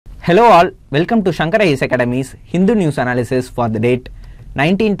Hello all, welcome to Shankar IAS Academy's Hindu News Analysis for the date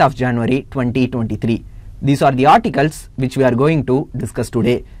 19th of January 2023. These are the articles which we are going to discuss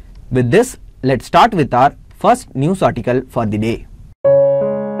today. With this, let's start with our first news article for the day.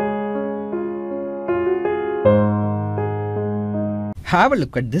 Have a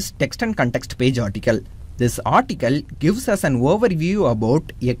look at this text and context page article. This article gives us an overview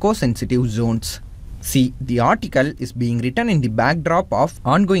about eco-sensitive zones. See, the article is being written in the backdrop of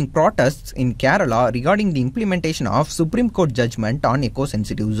ongoing protests in Kerala regarding the implementation of Supreme Court judgment on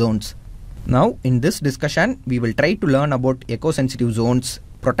eco-sensitive zones. Now, in this discussion, we will try to learn about eco-sensitive zones,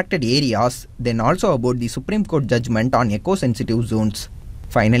 protected areas, then also about the Supreme Court judgment on eco-sensitive zones.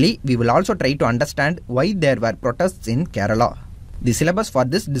 Finally, we will also try to understand why there were protests in Kerala. The syllabus for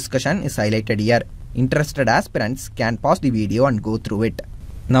this discussion is highlighted here. Interested aspirants can pause the video and go through it.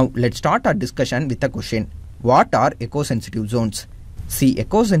 Now, let's start our discussion with a question. What are eco-sensitive zones? See,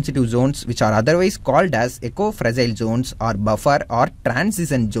 eco-sensitive zones, which are otherwise called as eco-fragile zones, or buffer or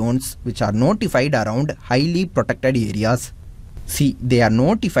transition zones, which are notified around highly protected areas. See, they are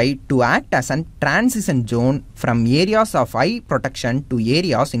notified to act as a transition zone from areas of high protection to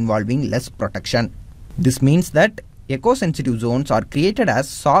areas involving less protection. This means that eco-sensitive zones are created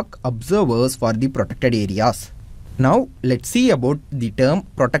as shock observers for the protected areas. Now, let's see about the term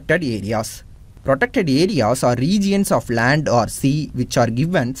protected areas. Protected areas are regions of land or sea which are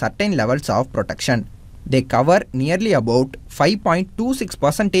given certain levels of protection. They cover nearly about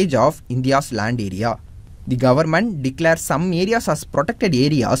 5.26% of India's land area. The government declares some areas as protected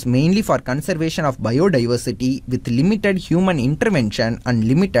areas mainly for conservation of biodiversity with limited human intervention and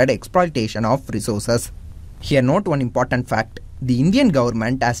limited exploitation of resources. Here, note one important fact. The Indian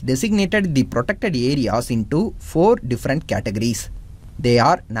government has designated the protected areas into 4 different categories. They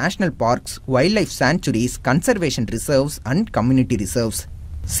are national parks, wildlife sanctuaries, conservation reserves and community reserves.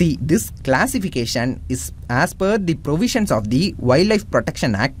 See, this classification is as per the provisions of the Wildlife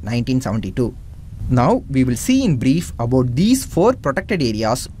Protection Act 1972. Now, we will see in brief about these 4 protected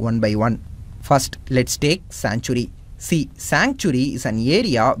areas one by one. First, let's take sanctuary. See, sanctuary is an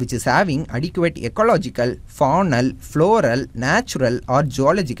area which is having adequate ecological, faunal, floral, natural or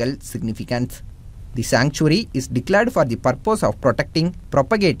geological significance. The sanctuary is declared for the purpose of protecting,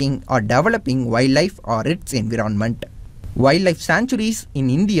 propagating or developing wildlife or its environment. Wildlife sanctuaries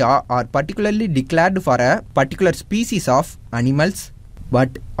in India are particularly declared for a particular species of animals,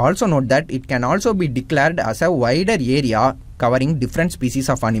 but also note that it can also be declared as a wider area covering different species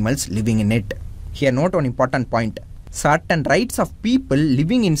of animals living in it. Here, note one important point. Certain rights of people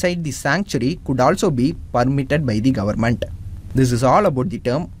living inside the sanctuary could also be permitted by the government. This is all about the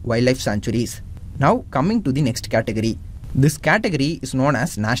term wildlife sanctuaries. Now, coming to the next category. This category is known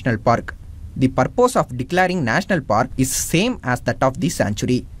as national park. The purpose of declaring national park is same as that of the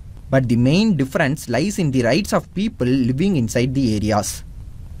sanctuary, but the main difference lies in the rights of people living inside the areas.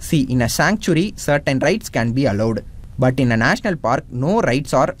 See, in a sanctuary, certain rights can be allowed, but in a national park, no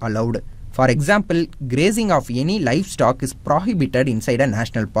rights are allowed. For example, grazing of any livestock is prohibited inside a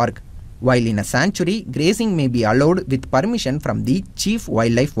national park, while in a sanctuary, grazing may be allowed with permission from the chief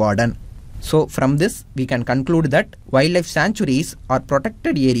wildlife warden. So, from this, we can conclude that wildlife sanctuaries are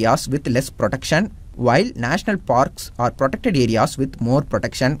protected areas with less protection, while national parks are protected areas with more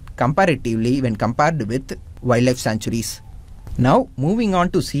protection comparatively when compared with wildlife sanctuaries. Now, moving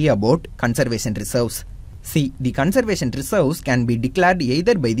on to see about conservation reserves. See, the conservation reserves can be declared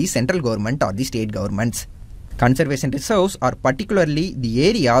either by the central government or the state governments. Conservation reserves are particularly the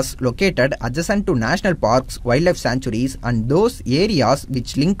areas located adjacent to national parks, wildlife sanctuaries and those areas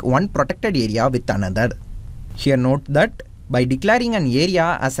which link one protected area with another. Here, note that by declaring an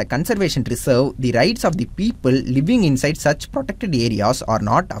area as a conservation reserve, the rights of the people living inside such protected areas are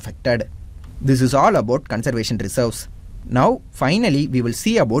not affected. This is all about conservation reserves. Now, finally, we will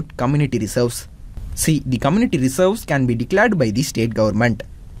see about community reserves. See, the community reserves can be declared by the state government.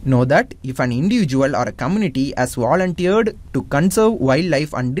 Know that if an individual or a community has volunteered to conserve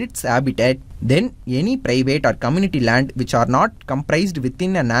wildlife and its habitat, then any private or community land which are not comprised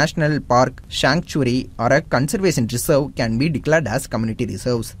within a national park, sanctuary or a conservation reserve can be declared as community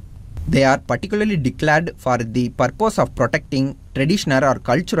reserves. They are particularly declared for the purpose of protecting traditional or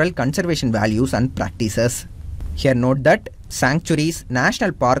cultural conservation values and practices. Here, note that sanctuaries,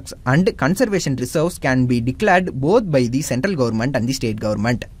 national parks and conservation reserves can be declared both by the central government and the state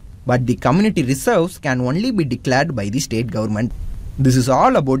government, but the community reserves can only be declared by the state government. This is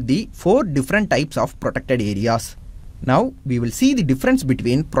all about the 4 different types of protected areas. Now, we will see the difference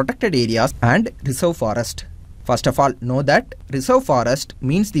between protected areas and reserve forest. First of all, know that reserve forest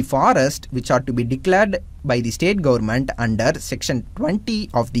means the forest which are to be declared by the state government under Section 20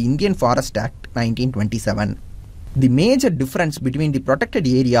 of the Indian Forest Act 1927. The major difference between the protected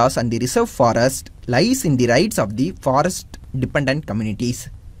areas and the reserve forest lies in the rights of the forest-dependent communities.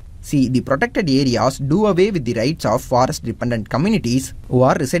 See, the protected areas do away with the rights of forest-dependent communities who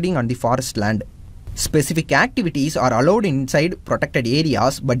are residing on the forest land. Specific activities are allowed inside protected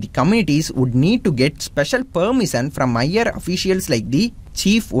areas, but the communities would need to get special permission from higher officials like the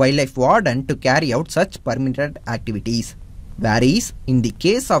Chief Wildlife Warden to carry out such permitted activities. Whereas, in the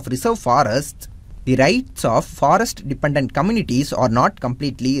case of reserve forests, the rights of forest-dependent communities are not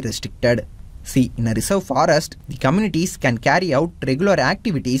completely restricted. See, in a reserve forest, the communities can carry out regular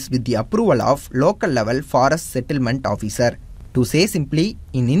activities with the approval of local level forest settlement officer. To say simply,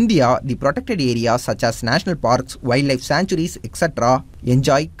 in India, the protected areas such as national parks, wildlife sanctuaries, etc.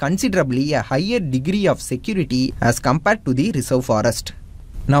 enjoy considerably a higher degree of security as compared to the reserve forest.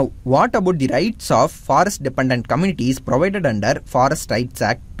 Now, what about the rights of forest-dependent communities provided under Forest Rights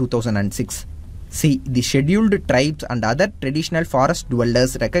Act 2006? See, the Scheduled Tribes and Other Traditional Forest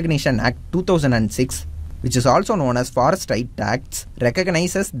Dwellers Recognition Act 2006, which is also known as Forest Rights Act,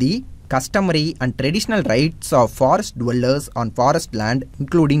 recognizes the customary and traditional rights of forest dwellers on forest land,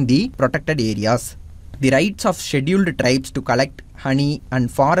 including the protected areas. The rights of scheduled tribes to collect honey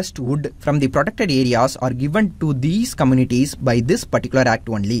and forest wood from the protected areas are given to these communities by this particular act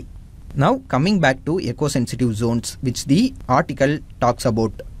only. Now, coming back to eco-sensitive zones, which the article talks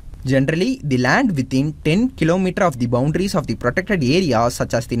about. Generally, the land within 10 km of the boundaries of the protected areas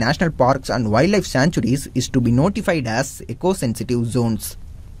such as the national parks and wildlife sanctuaries is to be notified as eco-sensitive zones.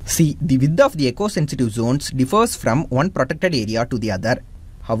 See, the width of the eco-sensitive zones differs from one protected area to the other.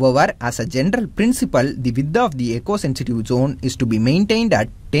 However, as a general principle, the width of the eco-sensitive zone is to be maintained at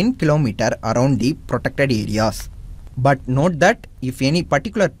 10 km around the protected areas. But note that if any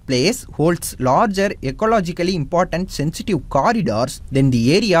particular place holds larger ecologically important sensitive corridors, then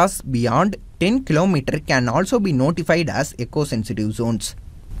the areas beyond 10 km can also be notified as eco-sensitive zones.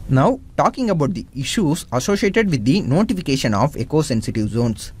 Now, talking about the issues associated with the notification of eco-sensitive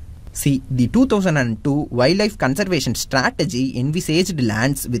zones. See, the 2002 Wildlife Conservation Strategy envisaged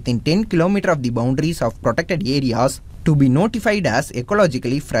lands within 10 km of the boundaries of protected areas to be notified as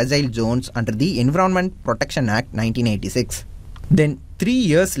ecologically fragile zones under the Environment Protection Act 1986. Then, 3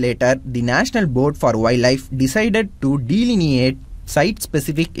 years later, the National Board for Wildlife decided to delineate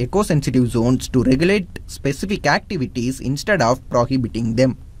site-specific eco-sensitive zones to regulate specific activities instead of prohibiting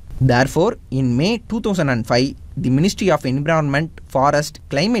them. Therefore, in May 2005, the Ministry of Environment, Forest,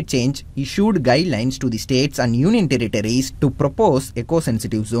 Climate Change issued guidelines to the states and union territories to propose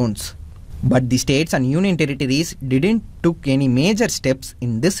eco-sensitive zones. But the states and union territories didn't took any major steps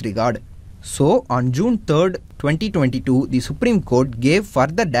in this regard. So, on June 3, 2022, the Supreme Court gave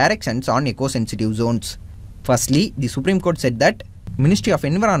further directions on eco-sensitive zones. Firstly, the Supreme Court said that Ministry of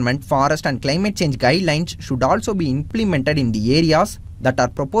Environment, Forest and Climate Change guidelines should also be implemented in the areas that are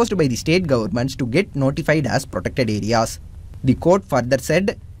proposed by the state governments to get notified as protected areas. The court further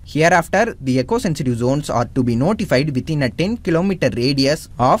said, hereafter, the eco-sensitive zones are to be notified within a 10 km radius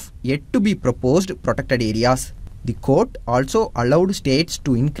of yet to be proposed protected areas. The court also allowed states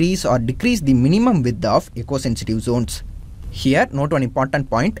to increase or decrease the minimum width of eco-sensitive zones. Here, note one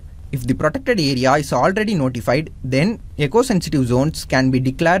important point. If the protected area is already notified, then eco-sensitive zones can be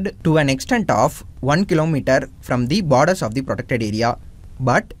declared to an extent of 1 km from the borders of the protected area.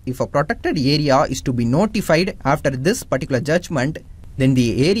 But if a protected area is to be notified after this particular judgment, then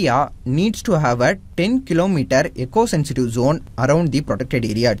the area needs to have a 10 km eco-sensitive zone around the protected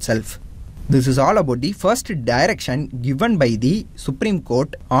area itself. This is all about the first direction given by the Supreme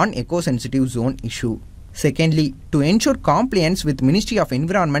Court on eco-sensitive zone issue. Secondly, to ensure compliance with Ministry of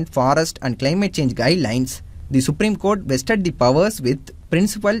Environment, Forest and Climate Change guidelines, the Supreme Court vested the powers with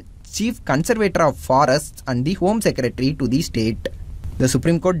Principal Chief Conservator of Forests and the Home Secretary to the state. The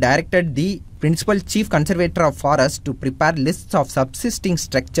Supreme Court directed the Principal Chief Conservator of Forests to prepare lists of subsisting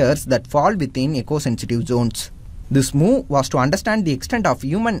structures that fall within eco-sensitive zones. This move was to understand the extent of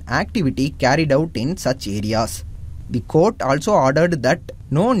human activity carried out in such areas. The court also ordered that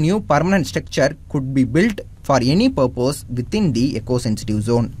no new permanent structure could be built for any purpose within the eco-sensitive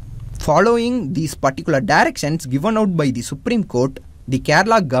zone. Following these particular directions given out by the Supreme Court, the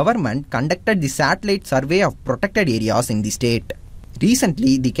Kerala government conducted the satellite survey of protected areas in the state.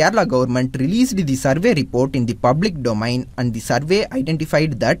 Recently, the Kerala government released the survey report in the public domain, and the survey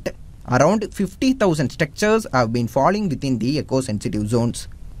identified that around 50,000 structures have been falling within the eco-sensitive zones.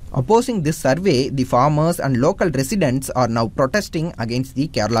 Opposing this survey, the farmers and local residents are now protesting against the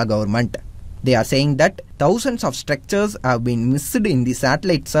Kerala government. They are saying that thousands of structures have been missed in the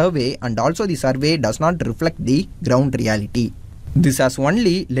satellite survey and also the survey does not reflect the ground reality. This has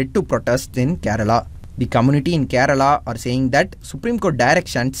only led to protests in Kerala. The community in Kerala are saying that Supreme Court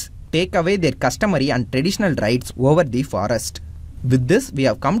directions take away their customary and traditional rights over the forest. With this, we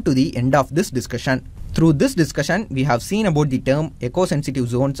have come to the end of this discussion. Through this discussion, we have seen about the term eco-sensitive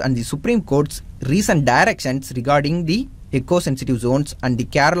zones and the Supreme Court's recent directions regarding the eco-sensitive zones and the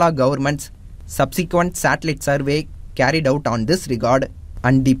Kerala government's subsequent satellite survey carried out on this regard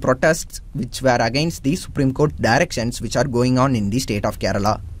and the protests which were against the Supreme Court directions which are going on in the state of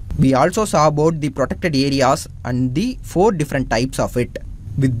Kerala. We also saw about the protected areas and the 4 different types of it.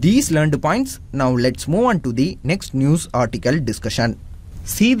 With these learned points, now let's move on to the next news article discussion.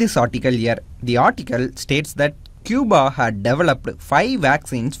 See this article here. The article states that Cuba had developed 5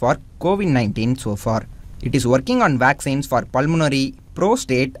 vaccines for COVID-19 so far. It is working on vaccines for pulmonary,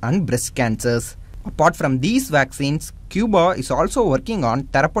 prostate and breast cancers. Apart from these vaccines, Cuba is also working on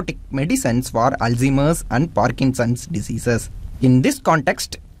therapeutic medicines for Alzheimer's and Parkinson's diseases. In this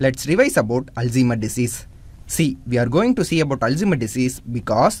context, let's revise about Alzheimer's disease. See, we are going to see about Alzheimer's disease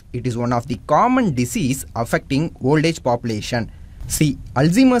because it is one of the common disease affecting old age population. See,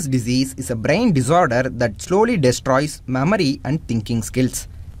 Alzheimer's disease is a brain disorder that slowly destroys memory and thinking skills.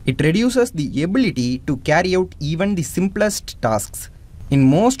 It reduces the ability to carry out even the simplest tasks. In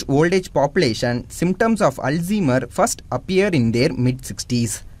most old age population, symptoms of Alzheimer first appear in their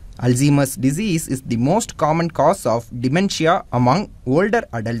mid-60s. Alzheimer's disease is the most common cause of dementia among older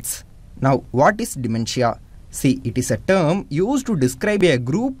adults. Now, what is dementia? See, it is a term used to describe a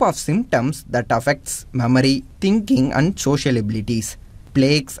group of symptoms that affects memory, thinking and social abilities.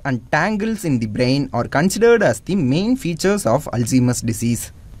 Plaques and tangles in the brain are considered as the main features of Alzheimer's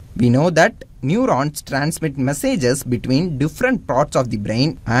disease. We know that neurons transmit messages between different parts of the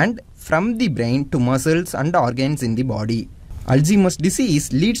brain and from the brain to muscles and organs in the body. Alzheimer's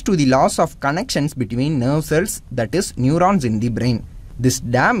disease leads to the loss of connections between nerve cells, that is neurons in the brain. This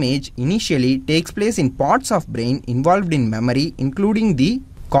damage initially takes place in parts of brain involved in memory, including the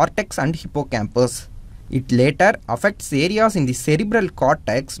cortex and hippocampus. It later affects areas in the cerebral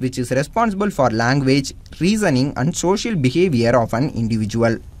cortex which is responsible for language, reasoning and social behavior of an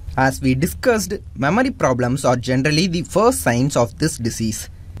individual. As we discussed, memory problems are generally the first signs of this disease.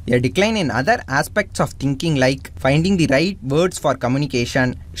 A decline in other aspects of thinking like finding the right words for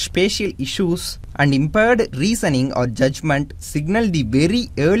communication, spatial issues and impaired reasoning or judgment signal the very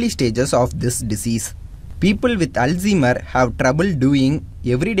early stages of this disease. People with Alzheimer have trouble doing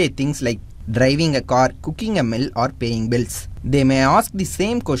everyday things like driving a car, cooking a meal or paying bills. They may ask the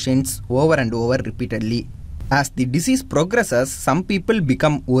same questions over and over repeatedly. As the disease progresses, some people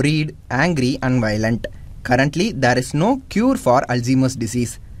become worried, angry and violent. Currently, there is no cure for Alzheimer's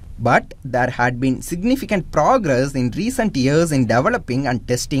disease, but there had been significant progress in recent years in developing and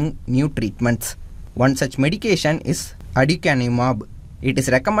testing new treatments. One such medication is aducanumab. It is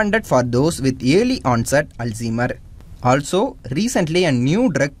recommended for those with early onset Alzheimer. Also, recently a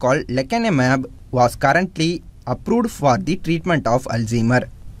new drug called lecanemab was currently approved for the treatment of Alzheimer.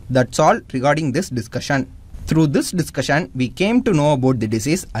 That's all regarding this discussion. Through this discussion, we came to know about the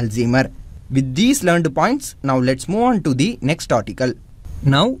disease Alzheimer. With these learned points, now let's move on to the next article.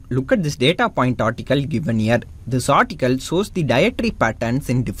 Now look at this data point article given here. This article shows the dietary patterns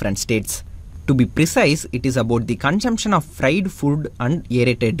in different states. To be precise, it is about the consumption of fried food and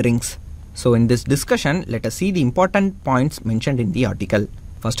aerated drinks. So in this discussion, let us see the important points mentioned in the article.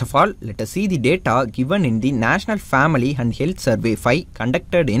 First of all, let us see the data given in the National Family and Health Survey 5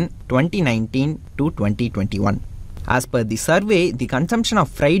 conducted in 2019 to 2021. As per the survey, the consumption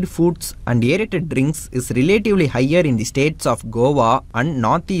of fried foods and aerated drinks is relatively higher in the states of Goa and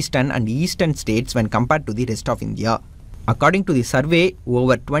northeastern and eastern states when compared to the rest of India. According to the survey,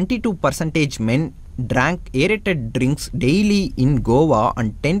 over 22% men drank aerated drinks daily in Goa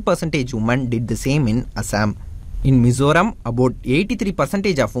and 10% women did the same in Assam. In Mizoram, about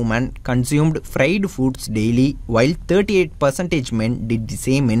 83% of women consumed fried foods daily while 38% men did the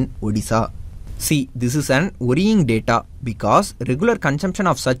same in Odisha. See, this is an worrying data because regular consumption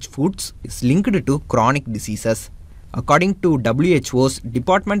of such foods is linked to chronic diseases. According to WHO's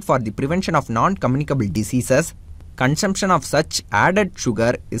Department for the Prevention of Non-Communicable Diseases, consumption of such added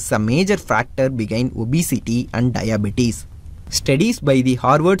sugar is a major factor behind obesity and diabetes. Studies by the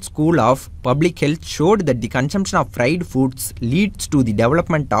Harvard School of Public Health showed that the consumption of fried foods leads to the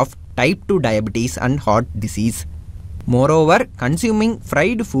development of type 2 diabetes and heart disease. Moreover, consuming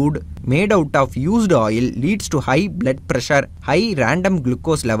fried food made out of used oil leads to high blood pressure, high random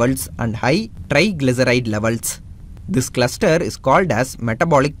glucose levels and high triglyceride levels. This cluster is called as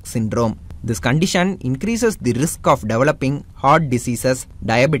metabolic syndrome. This condition increases the risk of developing heart diseases,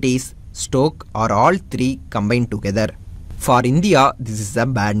 diabetes, stroke, or all three combined together. For India, this is a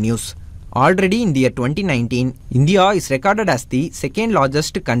bad news. Already in the year 2019, India is recorded as the second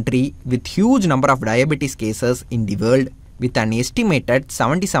largest country with huge number of diabetes cases in the world, with an estimated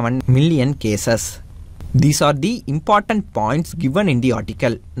 77 million cases. These are the important points given in the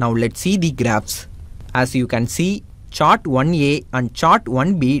article. Now let's see the graphs. As you can see, chart 1A and chart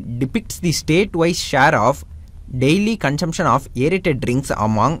 1B depicts the state-wise share of daily consumption of aerated drinks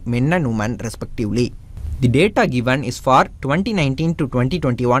among men and women respectively. The data given is for 2019 to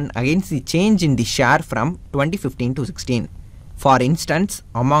 2021 against the change in the share from 2015 to 16. For instance,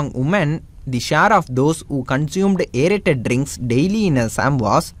 among women, the share of those who consumed aerated drinks daily in Assam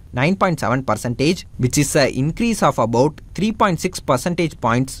was 9.7%, which is an increase of about 3.6 percentage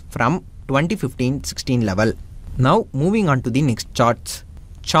points from 2015-16 level. Now moving on to the next charts.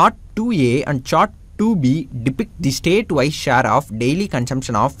 Chart 2A and chart 2B depict the state-wise share of daily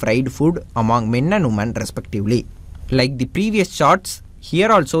consumption of fried food among men and women respectively. Like the previous charts,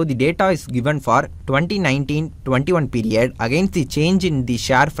 here also the data is given for 2019-21 period against the change in the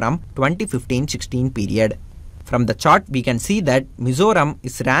share from 2015-16 period. From the chart we can see that Mizoram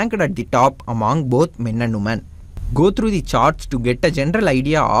is ranked at the top among both men and women. Go through the charts to get a general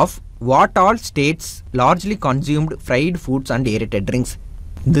idea of what all states largely consumed fried foods and aerated drinks.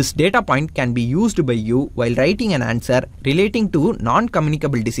 This data point can be used by you while writing an answer relating to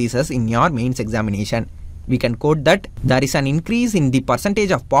non-communicable diseases in your mains examination. We can quote that there is an increase in the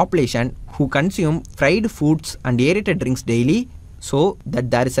percentage of population who consume fried foods and aerated drinks daily, so that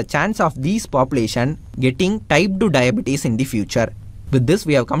there is a chance of these population getting type 2 diabetes in the future. With this,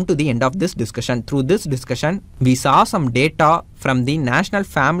 we have come to the end of this discussion. Through this discussion, we saw some data from the National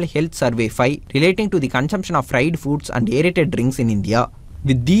Family Health Survey 5 relating to the consumption of fried foods and aerated drinks in India.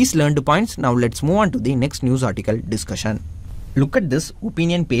 With these learned points, now let's move on to the next news article discussion. Look at this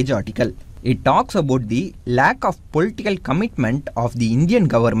opinion page article. It talks about the lack of political commitment of the Indian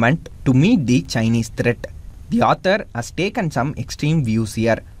government to meet the Chinese threat. The author has taken some extreme views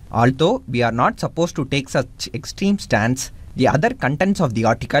here. Although we are not supposed to take such extreme stance, the other contents of the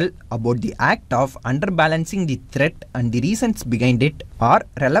article about the act of underbalancing the threat and the reasons behind it are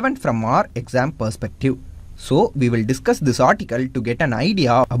relevant from our exam perspective. So we will discuss this article to get an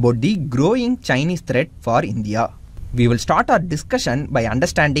idea about the growing Chinese threat for India. We will start our discussion by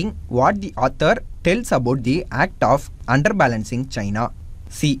understanding what the author tells about the act of underbalancing China.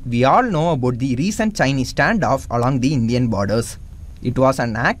 See, we all know about the recent Chinese standoff along the Indian borders. It was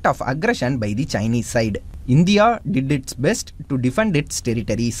an act of aggression by the Chinese side. India did its best to defend its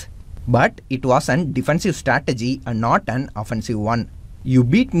territories, but it was a defensive strategy and not an offensive one. You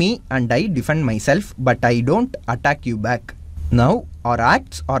beat me and I defend myself, but I don't attack you back. Now, our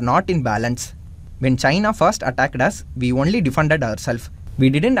acts are not in balance. When China first attacked us, we only defended ourselves. We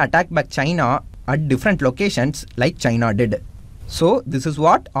didn't attack back China at different locations like China did. So, this is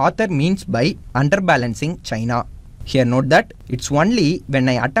what author means by underbalancing China. Here note that it's only when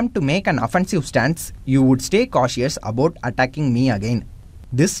I attempt to make an offensive stance, you would stay cautious about attacking me again.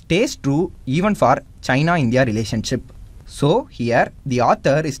 This stays true even for China-India relationship. So here the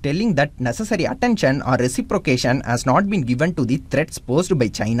author is telling that necessary attention or reciprocation has not been given to the threats posed by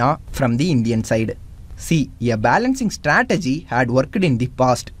China from the Indian side. See, a balancing strategy had worked in the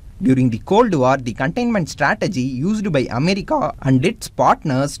past. During the Cold War, the containment strategy used by America and its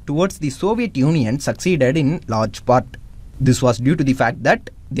partners towards the Soviet Union succeeded in large part. This was due to the fact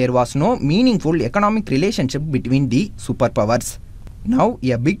that there was no meaningful economic relationship between the superpowers. Now,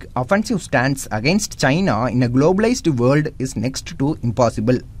 a big offensive stance against China in a globalized world is next to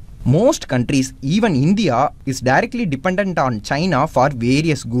impossible. Most countries, even India, is directly dependent on China for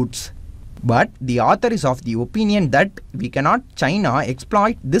various goods. But the author is of the opinion that we cannot China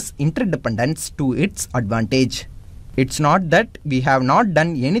exploit this interdependence to its advantage. It's not that we have not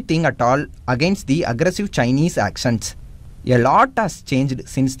done anything at all against the aggressive Chinese actions. A lot has changed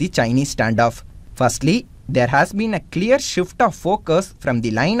since the Chinese standoff. Firstly, there has been a clear shift of focus from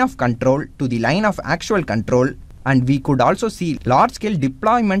the line of control to the line of actual control, and we could also see large-scale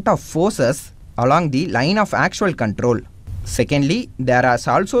deployment of forces along the line of actual control. Secondly, there has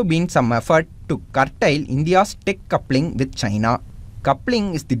also been some effort to curtail India's tech coupling with China.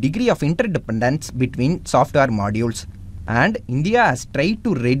 Coupling is the degree of interdependence between software modules, and India has tried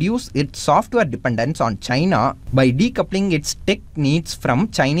to reduce its software dependence on China by decoupling its tech needs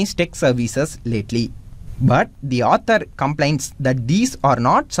from Chinese tech services lately. But the author complains that these are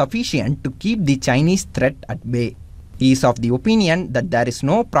not sufficient to keep the Chinese threat at bay. He is of the opinion that there is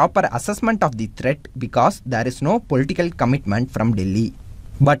no proper assessment of the threat because there is no political commitment from Delhi.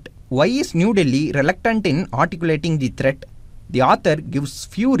 But why is New Delhi reluctant in articulating the threat? The author gives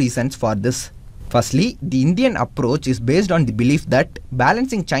few reasons for this. Firstly, the Indian approach is based on the belief that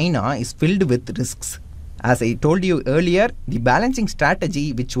balancing China is filled with risks. As I told you earlier, the balancing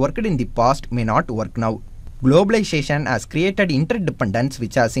strategy which worked in the past may not work now. Globalization has created interdependence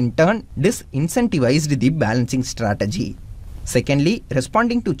which has in turn disincentivized the balancing strategy. Secondly,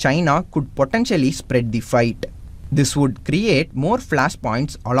 responding to China could potentially spread the fight. This would create more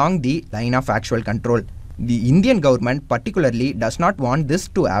flashpoints along the line of actual control. The Indian government particularly does not want this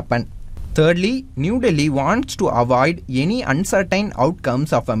to happen. Thirdly, New Delhi wants to avoid any uncertain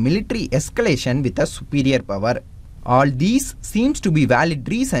outcomes of a military escalation with a superior power. All these seems to be valid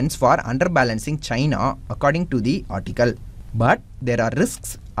reasons for underbalancing China according to the article. But there are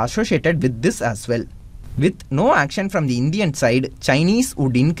risks associated with this as well. With no action from the Indian side, Chinese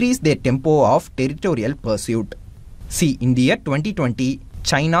would increase their tempo of territorial pursuit. See, in the year 2020,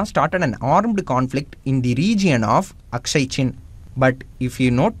 China started an armed conflict in the region of Aksai Chin. But if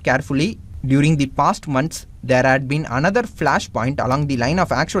you note carefully, during the past months, there had been another flashpoint along the line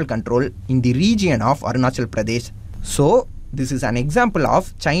of actual control in the region of Arunachal Pradesh. So, this is an example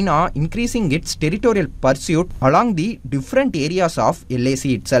of China increasing its territorial pursuit along the different areas of LAC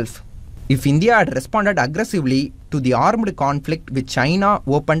itself. If India had responded aggressively to the armed conflict which China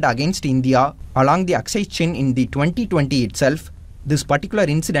opened against India along the Aksai Chin in the 2020 itself, this particular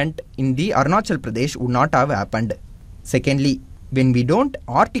incident in the Arunachal Pradesh would not have happened. Secondly, when we don't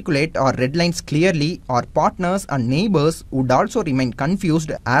articulate our red lines clearly, our partners and neighbors would also remain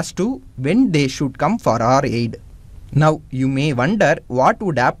confused as to when they should come for our aid. Now, you may wonder what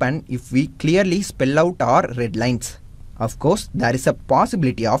would happen if we clearly spell out our red lines. Of course, there is a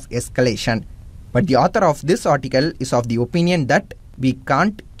possibility of escalation. But the author of this article is of the opinion that we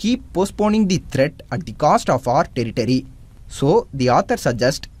can't keep postponing the threat at the cost of our territory. So, the author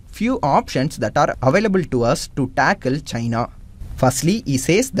suggests few options that are available to us to tackle China. Firstly, he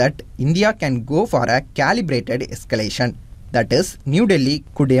says that India can go for a calibrated escalation. That is, New Delhi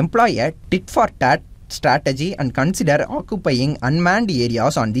could employ a tit-for-tat strategy and consider occupying unmanned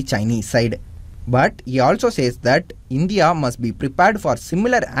areas on the Chinese side. But he also says that India must be prepared for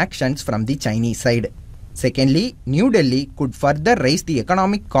similar actions from the Chinese side. Secondly, New Delhi could further raise the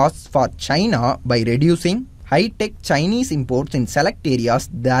economic costs for China by reducing high-tech Chinese imports in select areas,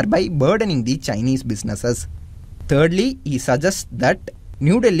 thereby burdening the Chinese businesses. Thirdly, he suggests that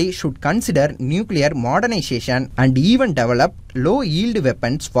New Delhi should consider nuclear modernization and even develop low-yield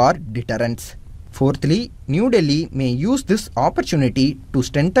weapons for deterrence. Fourthly, New Delhi may use this opportunity to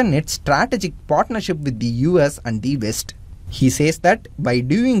strengthen its strategic partnership with the US and the West. He says that by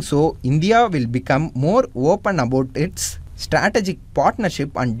doing so, India will become more open about its strategic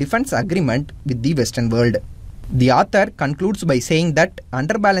partnership and defense agreement with the Western world. The author concludes by saying that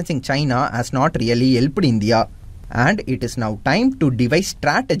underbalancing China has not really helped India, and it is now time to devise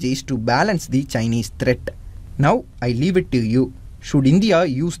strategies to balance the Chinese threat. Now, I leave it to you. Should India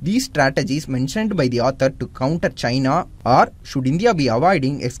use these strategies mentioned by the author to counter China, or should India be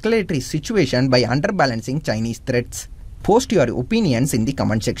avoiding escalatory situation by underbalancing Chinese threats? Post your opinions in the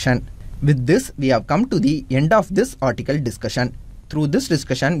comment section. With this, we have come to the end of this article discussion. Through this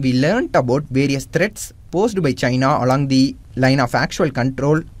discussion, we learnt about various threats posed by China along the line of actual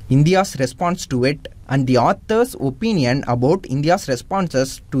control, India's response to it, and the author's opinion about India's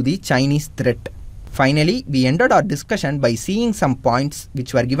responses to the Chinese threat. Finally, we ended our discussion by seeing some points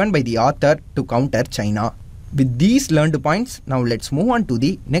which were given by the author to counter China. With these learned points, now let's move on to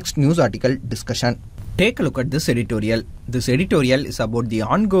the next news article discussion. Take a look at this editorial. This editorial is about the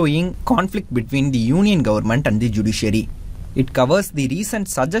ongoing conflict between the Union government and the judiciary. It covers the recent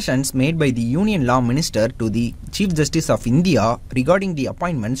suggestions made by the Union Law Minister to the Chief Justice of India regarding the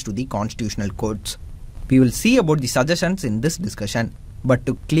appointments to the constitutional courts. We will see about the suggestions in this discussion. But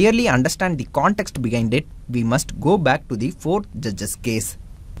to clearly understand the context behind it, we must go back to the 4th Judge's case.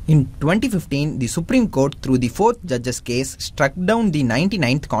 In 2015, the Supreme Court through the 4th Judge's case struck down the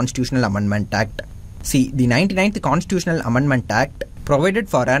 99th Constitutional Amendment Act. See, the 99th Constitutional Amendment Act provided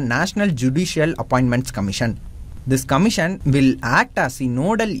for a National Judicial Appointments Commission. This commission will act as the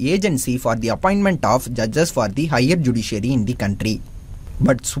nodal agency for the appointment of judges for the higher judiciary in the country.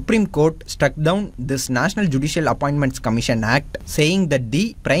 But Supreme Court struck down this National Judicial Appointments Commission Act, saying that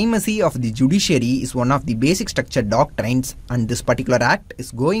the primacy of the judiciary is one of the basic structure doctrines, and this particular act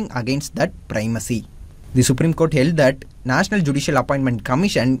is going against that primacy. The Supreme Court held that National Judicial Appointment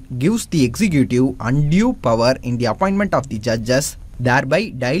Commission gives the executive undue power in the appointment of the judges, thereby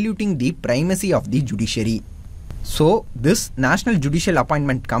diluting the primacy of the judiciary. So, this National Judicial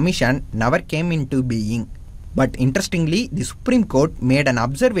Appointment Commission never came into being. But interestingly, the Supreme Court made an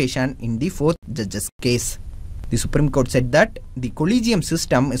observation in the 4th judge's case. The Supreme Court said that the collegium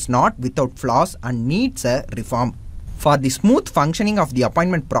system is not without flaws and needs a reform. For the smooth functioning of the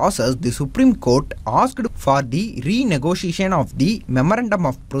appointment process, the Supreme Court asked for the renegotiation of the Memorandum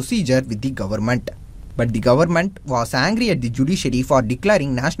of Procedure with the government. But the government was angry at the judiciary for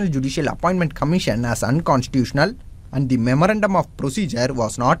declaring National Judicial Appointment Commission as unconstitutional, and the Memorandum of Procedure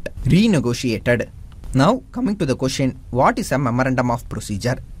was not renegotiated. Now coming to the question, what is a Memorandum of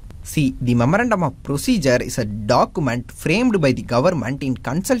Procedure? See, the Memorandum of Procedure is a document framed by the government in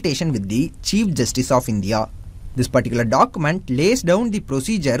consultation with the Chief Justice of India. This particular document lays down the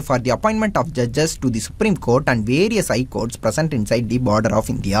procedure for the appointment of judges to the Supreme Court and various high courts present inside the border of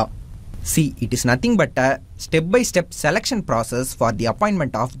India. See, it is nothing but a step-by-step selection process for the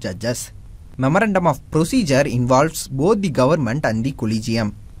appointment of judges. Memorandum of Procedure involves both the government and the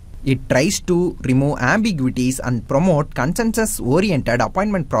collegium. It tries to remove ambiguities and promote consensus-oriented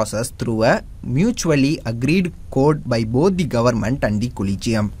appointment process through a mutually agreed code by both the government and the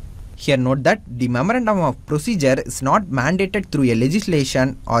collegium. Here note that the Memorandum of Procedure is not mandated through a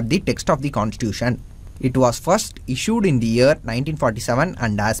legislation or the text of the Constitution. It was first issued in the year 1947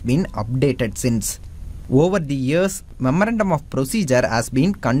 and has been updated since. Over the years, Memorandum of Procedure has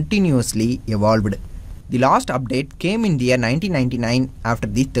been continuously evolved. The last update came in the year 1999 after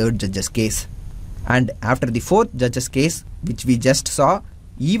the 3rd judge's case. And after the 4th judge's case, which we just saw,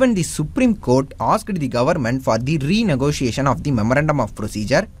 even the Supreme Court asked the government for the renegotiation of the Memorandum of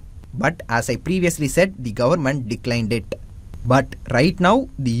Procedure. But as I previously said, the government declined it. But right now,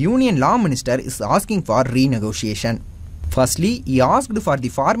 the Union Law Minister is asking for renegotiation. Firstly, he asked for the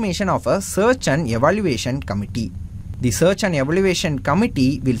formation of a Search and Evaluation Committee. The Search and Evaluation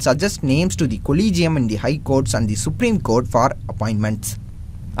Committee will suggest names to the Collegium in the High Courts and the Supreme Court for appointments.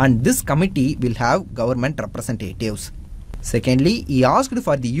 And this committee will have government representatives. Secondly, he asked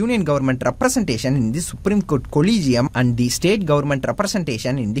for the Union Government representation in the Supreme Court Collegium and the State Government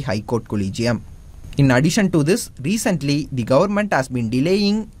representation in the High Court Collegium. In addition to this, recently the government has been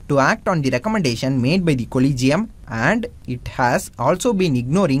delaying to act on the recommendation made by the Collegium, and it has also been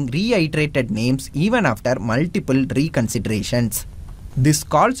ignoring reiterated names even after multiple reconsiderations. This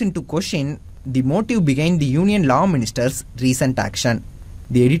calls into question the motive behind the Union Law Minister's recent action.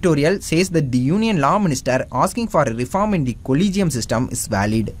 The editorial says that the Union Law Minister asking for a reform in the collegium system is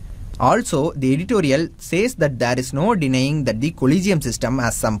valid. Also, the editorial says that there is no denying that the collegium system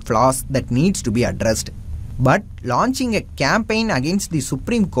has some flaws that needs to be addressed. But launching a campaign against the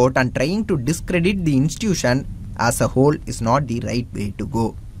Supreme Court and trying to discredit the institution as a whole is not the right way to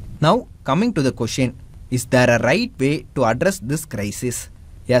go. Now, coming to the question, is there a right way to address this crisis?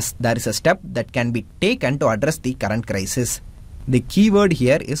 Yes, there is a step that can be taken to address the current crisis. The keyword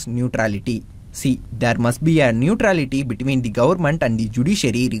here is neutrality. See, there must be a neutrality between the government and the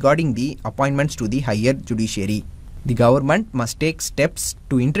judiciary regarding the appointments to the higher judiciary. The government must take steps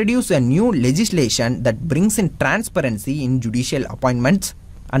to introduce a new legislation that brings in transparency in judicial appointments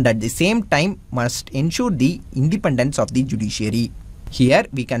and at the same time must ensure the independence of the judiciary. Here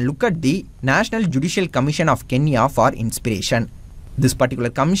we can look at the National Judicial Commission of Kenya for inspiration. This particular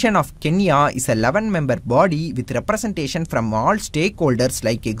Commission of Kenya is a 11-member body with representation from all stakeholders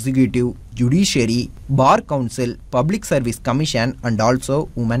like Executive, Judiciary, Bar Council, Public Service Commission and also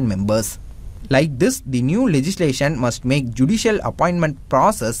women members. Like this, the new legislation must make judicial appointment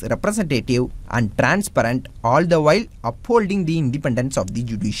process representative and transparent, all the while upholding the independence of the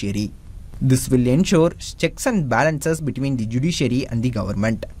judiciary. This will ensure checks and balances between the judiciary and the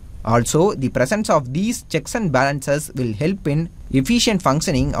government. Also, the presence of these checks and balances will help in efficient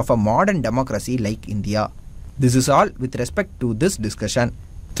functioning of a modern democracy like India. This is all with respect to this discussion.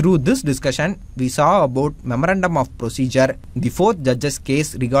 Through this discussion, we saw about Memorandum of Procedure, the 4th judge's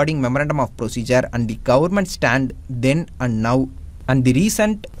case regarding Memorandum of Procedure and the government stand then and now, and the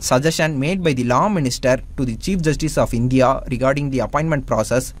recent suggestion made by the Law Minister to the Chief Justice of India regarding the appointment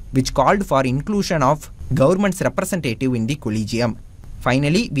process, which called for inclusion of government's representative in the collegium.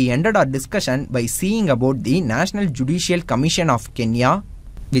 Finally, we ended our discussion by seeing about the National Judicial Commission of Kenya,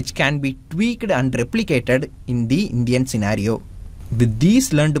 which can be tweaked and replicated in the Indian scenario. With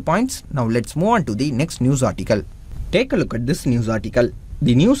these learned points, now let's move on to the next news article. Take a look at this news article.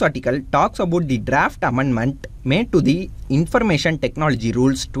 The news article talks about the draft amendment made to the Information Technology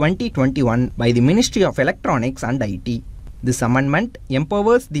Rules 2021 by the Ministry of Electronics and IT. This amendment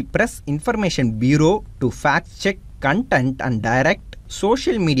empowers the Press Information Bureau to fact-check content and direct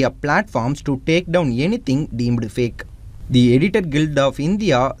social media platforms to take down anything deemed fake. The Editor Guild of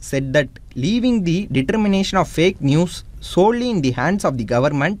India said that leaving the determination of fake news solely in the hands of the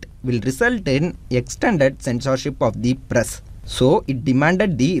government will result in extended censorship of the press. So it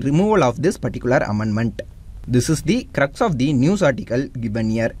demanded the removal of this particular amendment. This is the crux of the news article given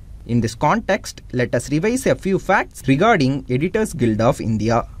here. In this context, let us revise a few facts regarding Editors Guild of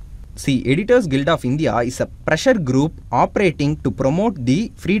India. See, Editors Guild of India is a pressure group operating to promote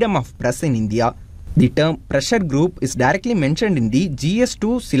the freedom of press in India. The term pressure group is directly mentioned in the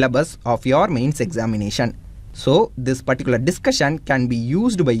GS2 syllabus of your mains examination. So, this particular discussion can be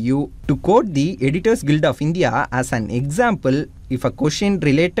used by you to quote the Editors Guild of India as an example if a question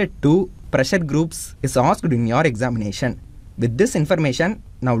related to pressure groups is asked in your examination. With this information,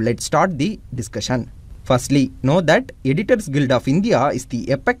 now let's start the discussion. Firstly, know that Editors Guild of India is the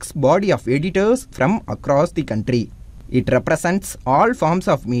apex body of editors from across the country. It represents all forms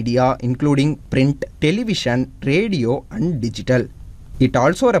of media including print, television, radio and digital. It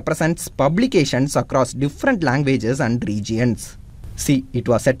also represents publications across different languages and regions. See, it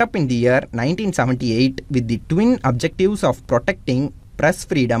was set up in the year 1978 with the twin objectives of protecting press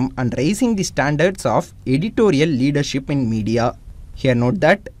freedom and raising the standards of editorial leadership in media. Here note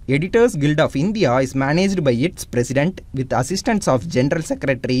that Editors Guild of India is managed by its president with assistance of General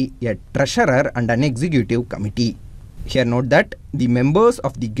Secretary, a treasurer and an executive committee. Here note that the members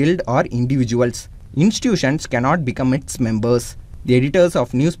of the guild are individuals. Institutions cannot become its members. The editors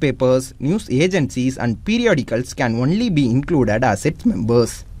of newspapers, news agencies and periodicals can only be included as its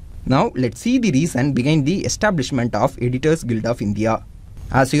members. Now let's see the reason behind the establishment of Editors Guild of India.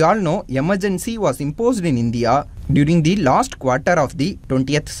 As you all know, emergency was imposed in India during the last quarter of the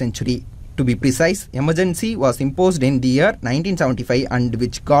 20th century. To be precise, emergency was imposed in the year 1975 and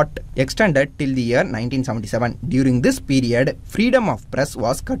which got extended till the year 1977. During this period, freedom of press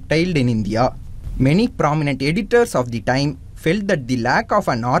was curtailed in India. Many prominent editors of the time felt that the lack of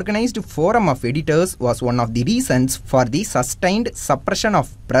an organized forum of editors was one of the reasons for the sustained suppression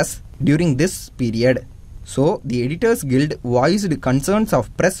of press during this period. So, the Editors Guild voiced concerns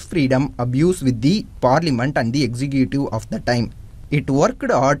of press freedom abuse with the Parliament and the executive of the time. It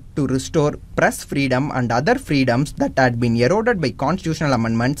worked hard to restore press freedom and other freedoms that had been eroded by constitutional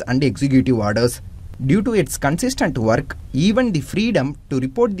amendments and executive orders. Due to its consistent work, even the freedom to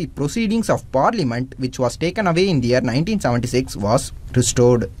report the proceedings of Parliament, which was taken away in the year 1976, was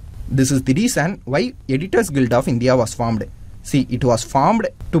restored. This is the reason why Editors Guild of India was formed. See, it was formed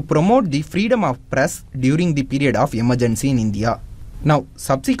to promote the freedom of press during the period of emergency in India. Now,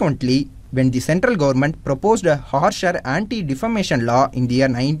 subsequently, when the central government proposed a harsher anti-defamation law in the year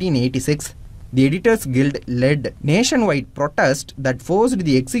 1986, the Editors Guild led nationwide protest that forced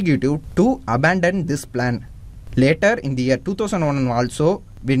the executive to abandon this plan. Later, in the year 2001 also,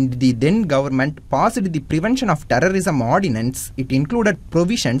 when the then government passed the Prevention of Terrorism Ordinance, it included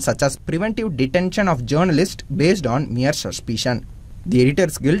provisions such as preventive detention of journalists based on mere suspicion. The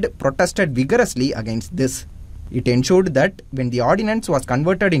Editors Guild protested vigorously against this. It ensured that when the ordinance was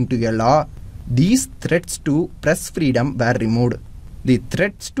converted into a law, these threats to press freedom were removed. The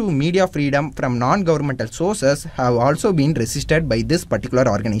threats to media freedom from non-governmental sources have also been resisted by this particular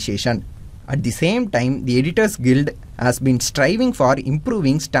organization. At the same time, the Editors Guild has been striving for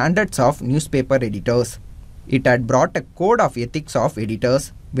improving standards of newspaper editors. It had brought a code of ethics of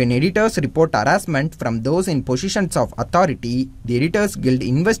editors. When editors report harassment from those in positions of authority, the Editors Guild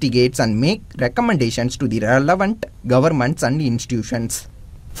investigates and makes recommendations to the relevant governments and institutions.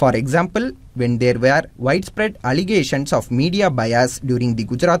 For example, when there were widespread allegations of media bias during the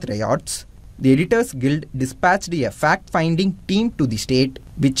Gujarat riots, the Editors Guild dispatched a fact-finding team to the state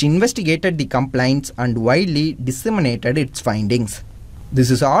which investigated the complaints and widely disseminated its findings.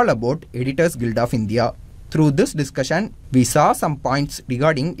 This is all about Editors Guild of India. Through this discussion, we saw some points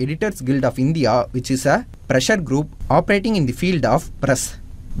regarding Editors Guild of India, which is a pressure group operating in the field of press.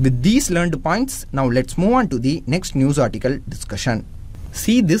 With these learned points, now let's move on to the next news article discussion.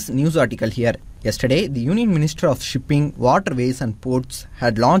 See this news article here. Yesterday, the Union Minister of Shipping, Waterways and Ports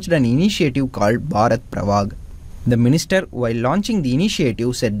had launched an initiative called Bharat Pravag. The minister, while launching the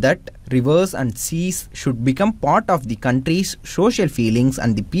initiative, said that rivers and seas should become part of the country's social feelings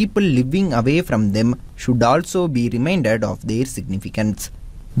and the people living away from them should also be reminded of their significance.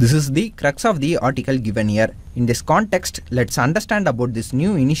 This is the crux of the article given here. In this context, let's understand about this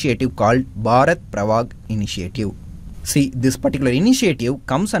new initiative called Bharat Pravag initiative. See, this particular initiative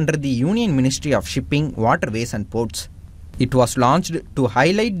comes under the Union Ministry of Shipping, Waterways and Ports. It was launched to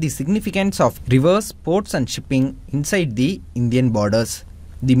highlight the significance of rivers, ports and shipping inside the Indian borders.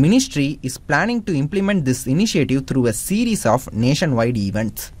 The ministry is planning to implement this initiative through a series of nationwide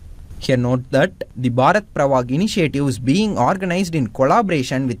events. Here note that the Bharat Pravag initiative is being organized in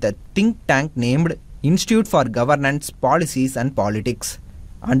collaboration with a think tank named Institute for Governance, Policies and Politics.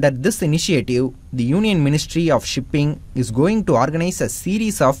 Under this initiative, the Union Ministry of Shipping is going to organize a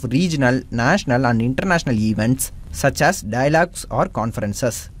series of regional, national and international events such as dialogues or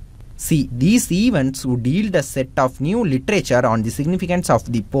conferences. See, these events would yield a set of new literature on the significance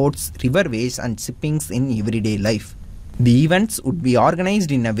of the ports, riverways and shippings in everyday life. The events would be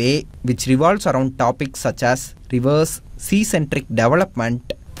organized in a way which revolves around topics such as rivers, sea-centric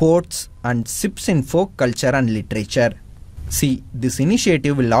development, ports and ships in folk culture and literature. See, this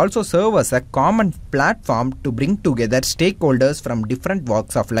initiative will also serve as a common platform to bring together stakeholders from different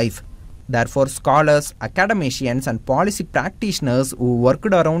walks of life. Therefore, scholars, academicians and policy practitioners who worked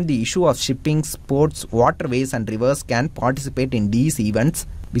around the issue of shipping, ports, waterways and rivers can participate in these events,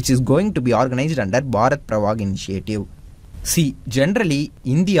 which is going to be organized under Bharat Pravag initiative. See, generally,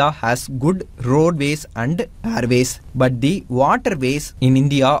 India has good roadways and airways, but the waterways in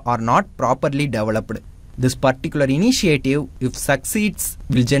India are not properly developed. This particular initiative, if succeeds,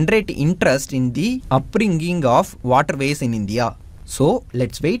 will generate interest in the upbringing of waterways in India. So,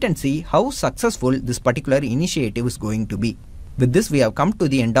 let's wait and see how successful this particular initiative is going to be. With this, we have come to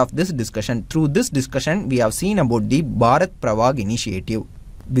the end of this discussion. Through this discussion, we have seen about the Bharat Pravag initiative.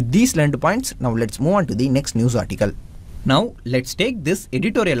 With these learned points, now let's move on to the next news article. Now, let's take this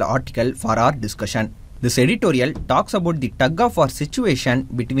editorial article for our discussion. This editorial talks about the tug-of-war situation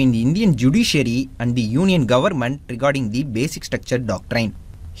between the Indian judiciary and the Union government regarding the basic structure doctrine.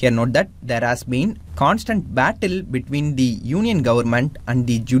 Here note that there has been constant battle between the Union government and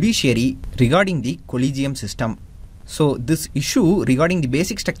the judiciary regarding the collegium system. So this issue regarding the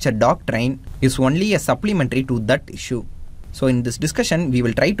basic structure doctrine is only a supplementary to that issue. So in this discussion, we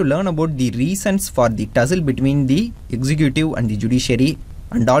will try to learn about the reasons for the tussle between the executive and the judiciary,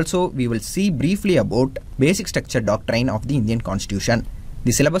 and also we will see briefly about basic structure doctrine of the Indian Constitution.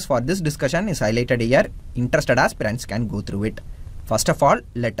 The syllabus for this discussion is highlighted here. Interested aspirants can go through it. First of all,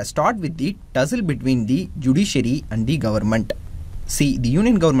 let us start with the tussle between the judiciary and the government. See, the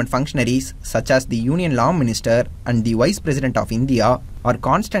Union government functionaries such as the Union Law Minister and the Vice President of India are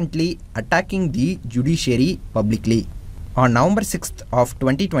constantly attacking the judiciary publicly. On November 6th of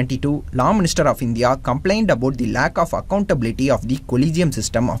 2022, Law Minister of India complained about the lack of accountability of the collegium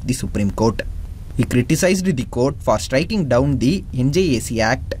system of the Supreme Court. He criticized the court for striking down the NJAC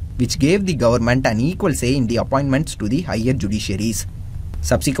Act, which gave the government an equal say in the appointments to the higher judiciaries.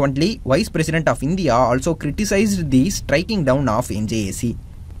 Subsequently, Vice President of India also criticized the striking down of NJAC.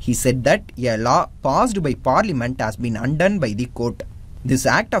 He said that a law passed by Parliament has been undone by the court. This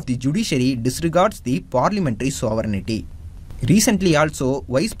act of the judiciary disregards the parliamentary sovereignty. Recently also,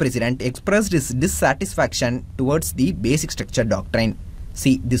 Vice President expressed his dissatisfaction towards the basic structure doctrine.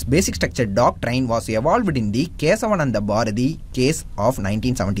 See, this basic structure doctrine was evolved in the Kesavananda Bharati case of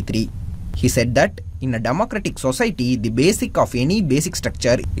 1973. He said that in a democratic society, the basic of any basic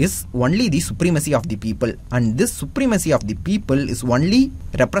structure is only the supremacy of the people, and this supremacy of the people is only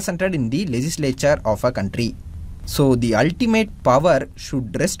represented in the legislature of a country. So the ultimate power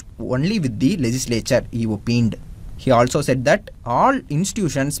should rest only with the legislature, he opined. He also said that all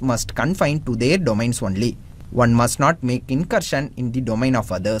institutions must confine to their domains only. One must not make incursion in the domain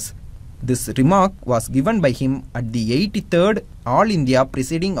of others. This remark was given by him at the 83rd All India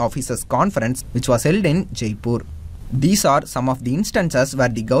Presiding Officers Conference, which was held in Jaipur. These are some of the instances where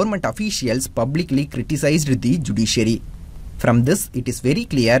the government officials publicly criticized the judiciary. From this, it is very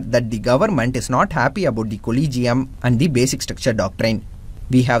clear that the government is not happy about the collegium and the basic structure doctrine.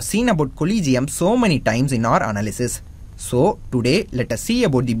 We have seen about collegium so many times in our analysis. So, today let us see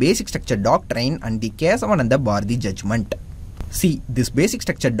about the basic structure doctrine and the Kesavananda Bharati judgment. See, this basic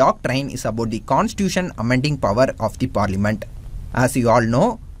structure doctrine is about the constitution amending power of the parliament. As you all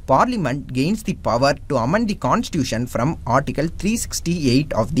know, parliament gains the power to amend the constitution from Article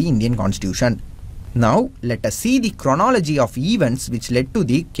 368 of the Indian Constitution. Now, let us see the chronology of events which led to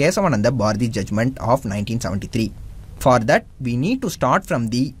the Kesavananda Bharati judgment of 1973. For that, we need to start from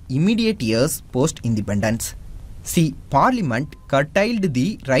the immediate years post-independence. See, Parliament curtailed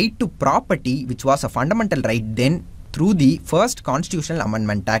the right to property, which was a fundamental right then, through the first Constitutional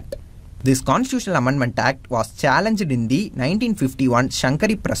Amendment Act. This Constitutional Amendment Act was challenged in the 1951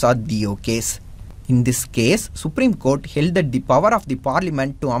 Shankari Prasad Dio case. In this case, Supreme Court held that the power of the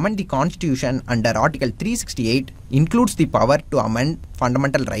Parliament to amend the Constitution under Article 368 includes the power to amend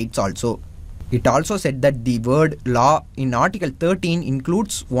fundamental rights also. It also said that the word law in Article 13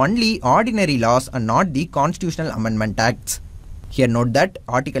 includes only ordinary laws and not the Constitutional Amendment Acts. Here note that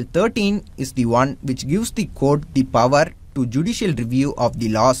Article 13 is the one which gives the court the power to judicial review of the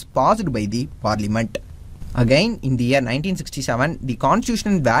laws passed by the Parliament. Again, in the year 1967, the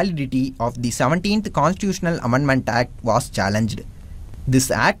constitutional validity of the 17th Constitutional Amendment Act was challenged.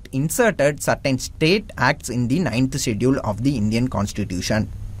 This act inserted certain state acts in the 9th schedule of the Indian Constitution.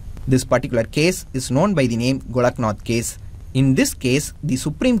 This particular case is known by the name Golaknath case. In this case, the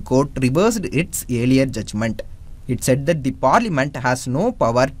Supreme Court reversed its earlier judgment. It said that the Parliament has no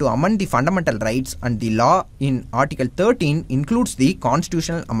power to amend the fundamental rights, and the law in Article 13 includes the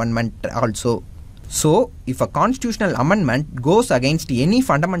constitutional amendment also. So, if a constitutional amendment goes against any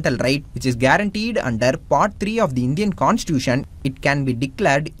fundamental right which is guaranteed under Part 3 of the Indian Constitution, it can be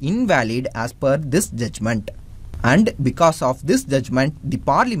declared invalid as per this judgment. And because of this judgment, the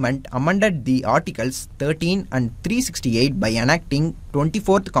Parliament amended the Articles 13 and 368 by enacting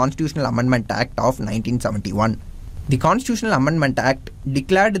 24th Constitutional Amendment Act of 1971. The Constitutional Amendment Act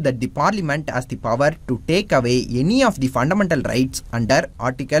declared that the Parliament has the power to take away any of the fundamental rights under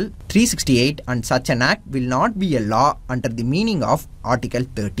Article 368, and such an act will not be a law under the meaning of Article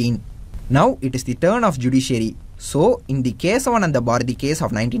 13. Now it is the turn of judiciary. So in the Kesavananda Bharati case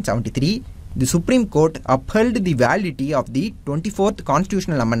of 1973, the Supreme Court upheld the validity of the 24th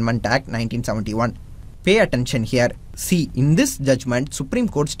Constitutional Amendment Act 1971. Pay attention here. See, in this judgment, Supreme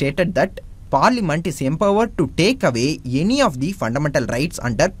Court stated that Parliament is empowered to take away any of the fundamental rights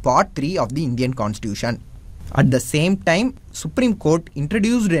under Part 3 of the Indian Constitution. At the same time, Supreme Court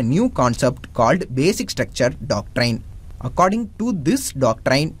introduced a new concept called Basic Structure Doctrine. According to this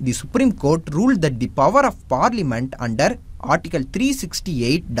doctrine, the Supreme Court ruled that the power of Parliament under Article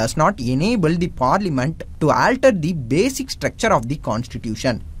 368 does not enable the Parliament to alter the basic structure of the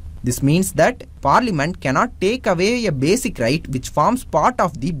Constitution. This means that Parliament cannot take away a basic right which forms part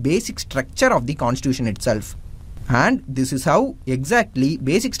of the basic structure of the Constitution itself. And this is how exactly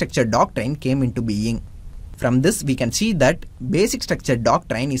Basic Structure Doctrine came into being. From this we can see that Basic Structure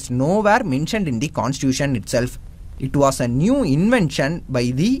Doctrine is nowhere mentioned in the Constitution itself. It was a new invention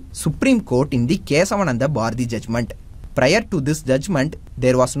by the Supreme Court in the Kesavananda Bharati judgment. Prior to this judgment,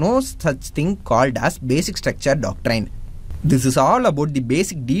 there was no such thing called as Basic Structure Doctrine. This is all about the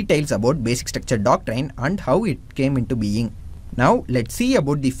basic details about Basic Structure Doctrine and how it came into being. Now let's see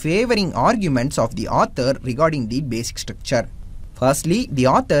about the favoring arguments of the author regarding the basic structure. Firstly, the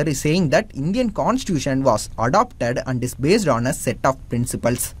author is saying that Indian Constitution was adopted and is based on a set of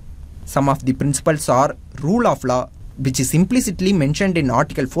principles. Some of the principles are rule of law, which is implicitly mentioned in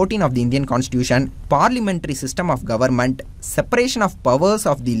Article 14 of the Indian Constitution, parliamentary system of government, separation of powers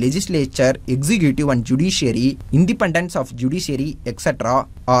of the legislature, executive and judiciary, independence of judiciary, etc.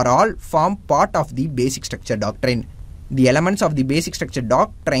 are all form part of the Basic Structure Doctrine. The elements of the Basic Structure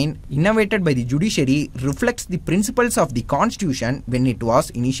Doctrine innovated by the judiciary reflects the principles of the Constitution when it was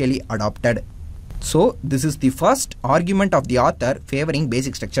initially adopted. So this is the first argument of the author favoring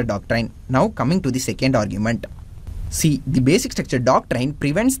Basic Structure Doctrine. Now coming to the second argument. See, the Basic Structure Doctrine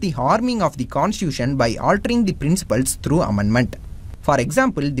prevents the harming of the Constitution by altering the principles through amendment. For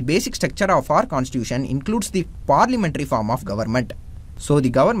example, the basic structure of our Constitution includes the parliamentary form of government. So the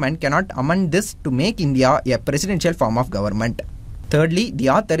government cannot amend this to make India a presidential form of government. Thirdly, the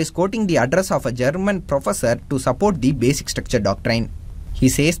author is quoting the address of a German professor to support the Basic Structure Doctrine. He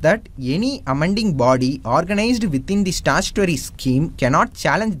says that any amending body organized within the statutory scheme cannot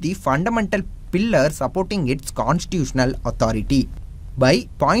challenge the fundamental pillar supporting its constitutional authority. By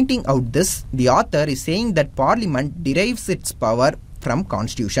pointing out this, the author is saying that Parliament derives its power from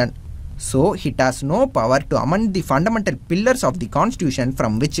Constitution. So it has no power to amend the fundamental pillars of the Constitution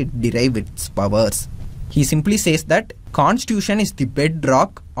from which it derives its powers. He simply says that Constitution is the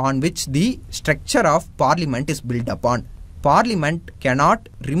bedrock on which the structure of Parliament is built upon. Parliament cannot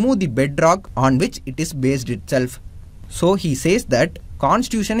remove the bedrock on which it is based itself. So he says that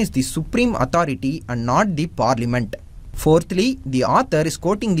Constitution is the supreme authority and not the Parliament. Fourthly, the author is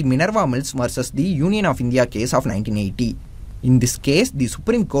quoting the Minerva Mills versus the Union of India case of 1980. In this case, the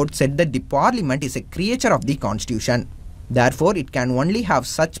Supreme Court said that the Parliament is a creature of the Constitution. Therefore, it can only have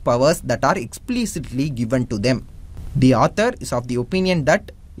such powers that are explicitly given to them. The author is of the opinion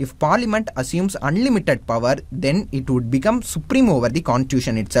that if Parliament assumes unlimited power, then it would become supreme over the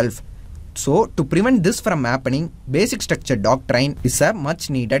Constitution itself. So, to prevent this from happening, Basic Structure Doctrine is a much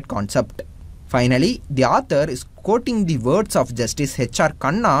needed concept. Finally, the author is quoting the words of Justice H.R.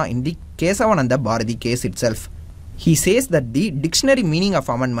 Khanna in the Kesavananda Bharati case itself. He says that the dictionary meaning of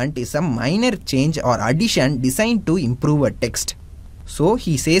amendment is a minor change or addition designed to improve a text. So,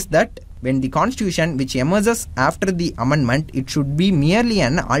 he says that when the Constitution which emerges after the amendment, it should be merely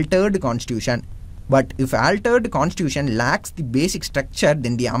an altered Constitution. But if altered Constitution lacks the basic structure,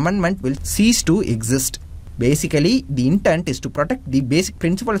 then the amendment will cease to exist. Basically, the intent is to protect the basic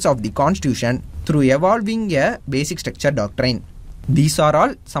principles of the Constitution through evolving a Basic Structure Doctrine. These are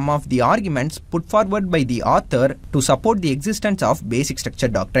all some of the arguments put forward by the author to support the existence of basic structure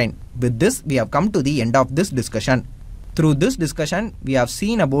doctrine. With this, we have come to the end of this discussion. Through this discussion, we have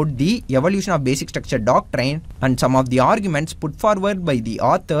seen about the evolution of basic structure doctrine and some of the arguments put forward by the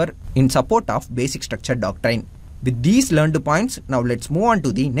author in support of basic structure doctrine. With these learned points, now let's move on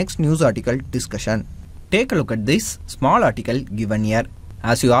to the next news article discussion. Take a look at this small article given here.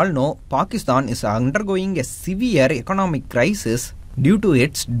 As you all know, Pakistan is undergoing a severe economic crisis due to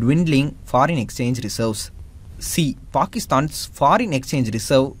its dwindling foreign exchange reserves. See, Pakistan's foreign exchange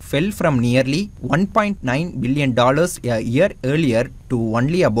reserve fell from nearly $1.9 billion a year earlier to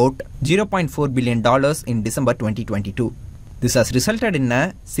only about $0.4 billion in December 2022. This has resulted in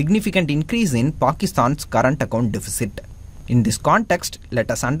a significant increase in Pakistan's current account deficit. In this context, let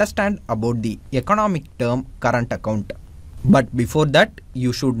us understand about the economic term current account. But before that,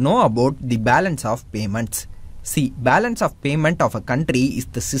 you should know about the balance of payments. See, balance of payment of a country is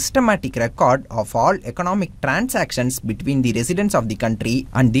the systematic record of all economic transactions between the residents of the country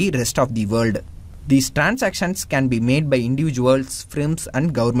and the rest of the world. These transactions can be made by individuals, firms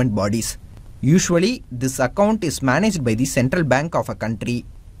and government bodies. Usually, this account is managed by the central bank of a country.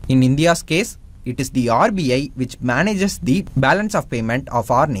 In India's case, it is the RBI which manages the balance of payment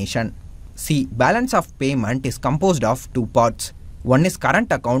of our nation. See, balance of payment is composed of two parts. One is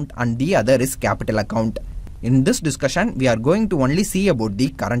current account and the other is capital account. In this discussion, we are going to only see about the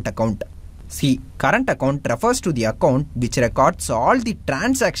current account. See, current account refers to the account which records all the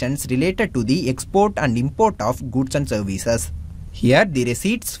transactions related to the export and import of goods and services. Here, the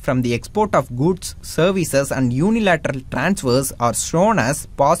receipts from the export of goods, services and unilateral transfers are shown as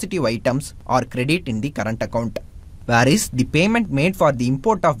positive items or credit in the current account. Whereas the payment made for the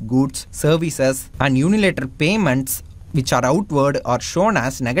import of goods, services and unilateral payments which are outward are shown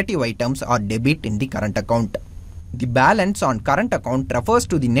as negative items or debit in the current account. The balance on current account refers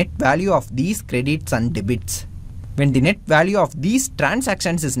to the net value of these credits and debits. When the net value of these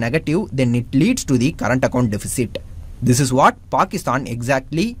transactions is negative, then it leads to the current account deficit. This is what Pakistan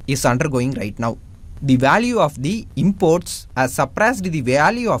exactly is undergoing right now. The value of the imports has suppressed the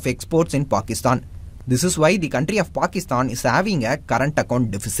value of exports in Pakistan. This is why the country of Pakistan is having a current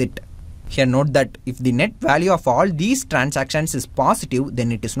account deficit. Here note that if the net value of all these transactions is positive,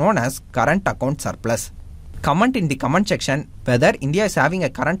 then it is known as current account surplus. Comment in the comment section whether India is having a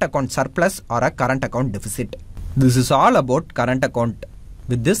current account surplus or a current account deficit. This is all about current account.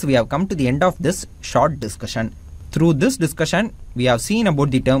 With this, we have come to the end of this short discussion. Through this discussion, we have seen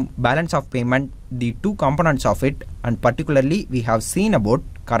about the term balance of payment, the two components of it, and particularly we have seen about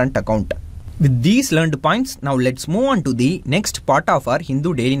current account. With these learned points, now let's move on to the next part of our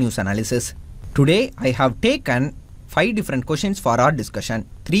Hindu daily news analysis. Today, I have taken 5 different questions for our discussion.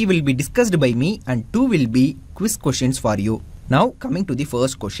 3 will be discussed by me and 2 will be quiz questions for you. Now coming to the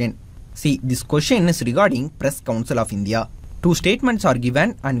first question. See, this question is regarding Press Council of India. 2 statements are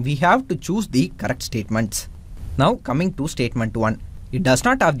given and we have to choose the correct statements. Now coming to statement 1. It does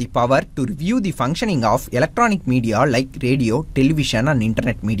not have the power to review the functioning of electronic media like radio, television and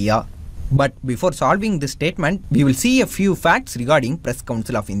internet media. But before solving this statement, we will see a few facts regarding Press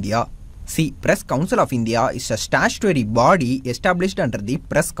Council of India. See, Press Council of India is a statutory body established under the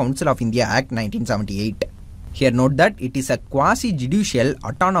Press Council of India Act 1978. Here note that it is a quasi-judicial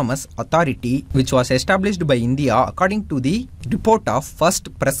autonomous authority which was established by India according to the report of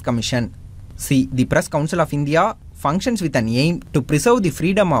First Press Commission. See, the Press Council of India functions with an aim to preserve the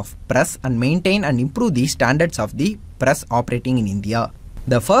freedom of press and maintain and improve the standards of the press operating in India.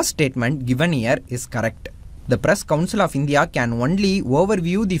 The first statement given here is correct. The Press Council of India can only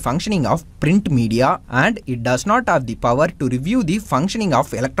overview the functioning of print media and it does not have the power to review the functioning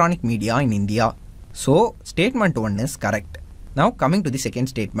of electronic media in India. So, statement 1 is correct. Now coming to the second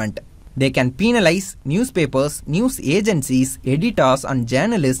statement. They can penalize newspapers, news agencies, editors and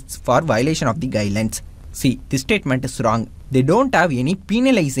journalists for violation of the guidelines. See, this statement is wrong. They don't have any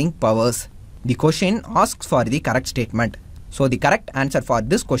penalizing powers. The question asks for the correct statement. So the correct answer for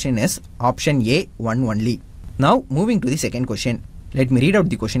this question is option A, 1 only. Now moving to the second question. Let me read out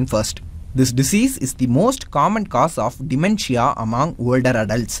the question first. This disease is the most common cause of dementia among older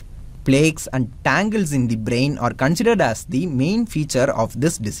adults. Plaques and tangles in the brain are considered as the main feature of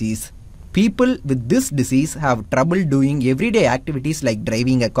this disease. People with this disease have trouble doing everyday activities like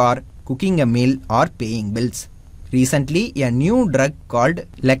driving a car, cooking a meal or paying bills. Recently, a new drug called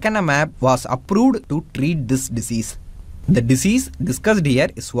lecanemab was approved to treat this disease. The disease discussed here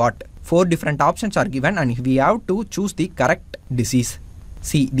is what? 4 different options are given and we have to choose the correct disease.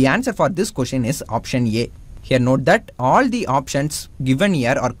 See, the answer for this question is option A. Here note that all the options given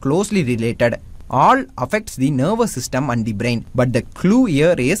here are closely related. all affects the nervous system and the brain. But the clue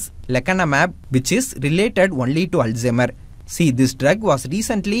here is lecanemab, which is related only to Alzheimer. See, this drug was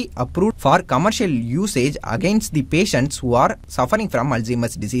recently approved for commercial usage against the patients who are suffering from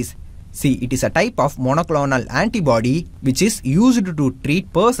Alzheimer's disease. See, it is a type of monoclonal antibody which is used to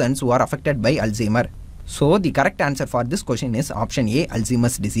treat persons who are affected by Alzheimer. So, the correct answer for this question is option A,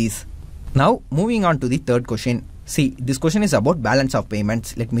 Alzheimer's disease. Now, moving on to the third question. See, this question is about balance of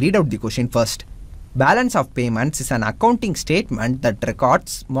payments. Let me read out the question first. Balance of payments is an accounting statement that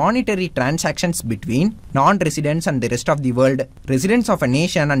records monetary transactions between non-residents and the rest of the world, residents of a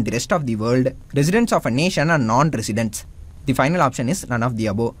nation and the rest of the world, residents of a nation and non-residents. The final option is none of the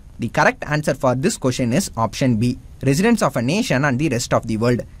above. The correct answer for this question is option B, residents of a nation and the rest of the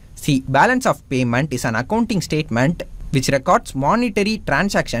world. See, balance of payment is an accounting statement which records monetary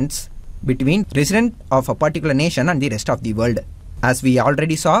transactions between residents of a particular nation and the rest of the world. As we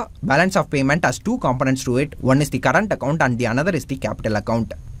already saw, balance of payment has two components to it. One is the current account and the another is the capital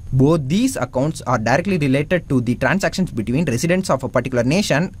account. Both these accounts are directly related to the transactions between residents of a particular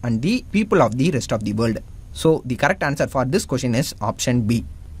nation and the people of the rest of the world. So, the correct answer for this question is option B.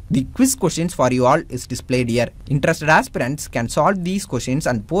 The quiz questions for you all is displayed here. Interested aspirants can solve these questions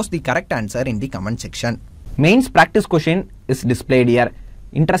and post the correct answer in the comment section. Mains practice question is displayed here.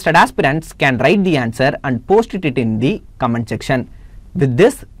 Interested aspirants can write the answer and post it in the comment section. With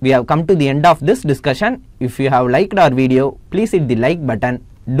this, we have come to the end of this discussion. If you have liked our video, please hit the like button,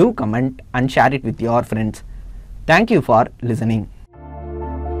 do comment and share it with your friends. Thank you for listening.